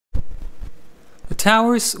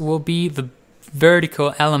towers will be the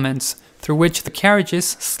vertical elements through which the carriages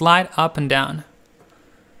slide up and down.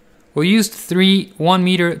 We'll use 3 1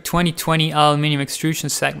 meter 2020 aluminum extrusion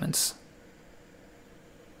segments.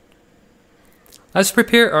 Let's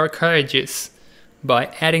prepare our carriages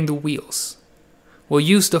by adding the wheels. We'll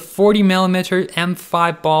use the 40mm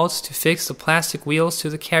M5 bolts to fix the plastic wheels to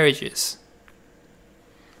the carriages.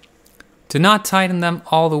 Do not tighten them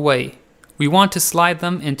all the way. We want to slide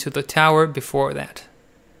them into the tower before that.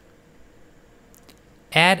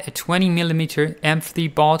 Add a 20mm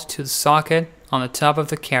M3 bolt to the socket on the top of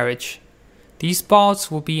the carriage. These bolts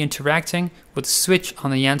will be interacting with the switch on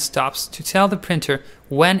the end stops to tell the printer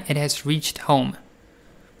when it has reached home,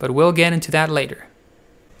 but we'll get into that later.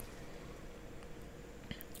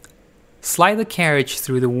 Slide the carriage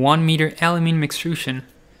through the 1 meter aluminum extrusion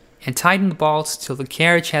and tighten the bolts till the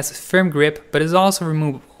carriage has a firm grip but is also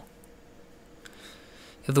removable.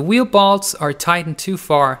 If the wheel bolts are tightened too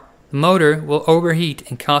far, the motor will overheat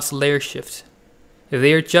and cause a layer shift. If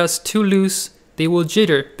they are just too loose, they will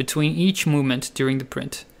jitter between each movement during the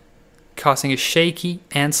print, causing a shaky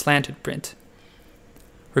and slanted print.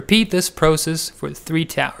 Repeat this process for the 3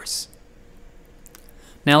 towers.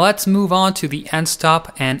 Now let's move on to the end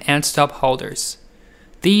stop and end stop holders.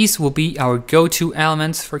 These will be our go-to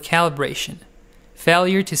elements for calibration.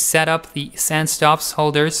 Failure to set up the end stops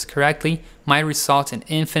holders correctly might result in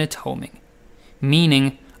infinite homing,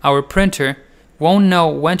 meaning our printer won't know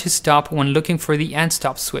when to stop when looking for the end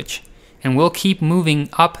stop switch, and will keep moving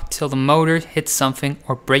up till the motor hits something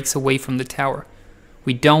or breaks away from the tower.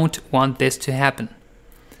 We don't want this to happen.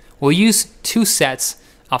 We'll use 2 sets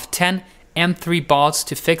of 10 M3 bolts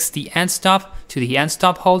to fix the end stop to the end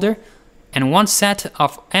stop holder, and 1 set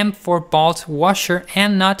of M4 bolt washer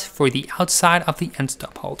and nut for the outside of the end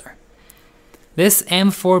stop holder. This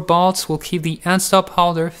M4 bolts will keep the end stop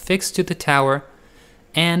holder fixed to the tower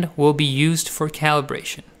and will be used for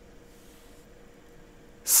calibration.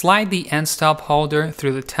 Slide the end stop holder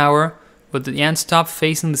through the tower with the end stop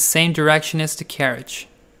facing the same direction as the carriage.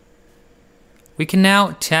 We can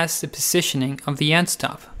now test the positioning of the end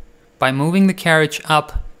stop by moving the carriage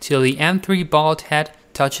up till the M3 bolt head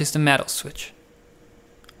touches the metal switch.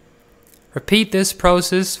 Repeat this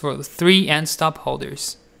process for the 3 end stop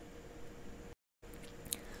holders.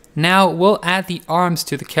 Now we'll add the arms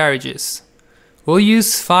to the carriages. We'll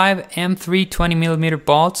use 5 M3 20mm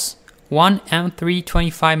bolts, 1 M3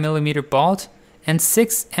 25mm bolt, and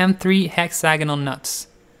 6 M3 hexagonal nuts.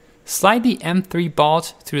 Slide the M3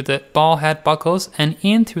 bolt through the ball head buckles and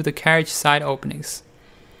in through the carriage side openings.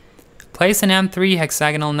 Place an M3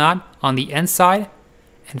 hexagonal nut on the inside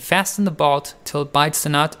and fasten the bolt till it bites the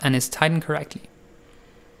nut and is tightened correctly.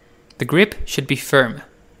 The grip should be firm,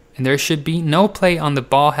 and there should be no play on the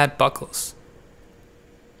ball head buckles.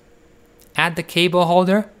 Add the cable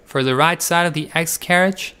holder for the right side of the X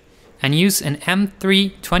carriage and use an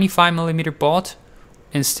M3 25mm bolt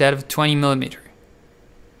instead of 20mm.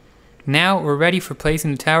 Now we're ready for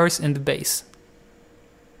placing the towers in the base.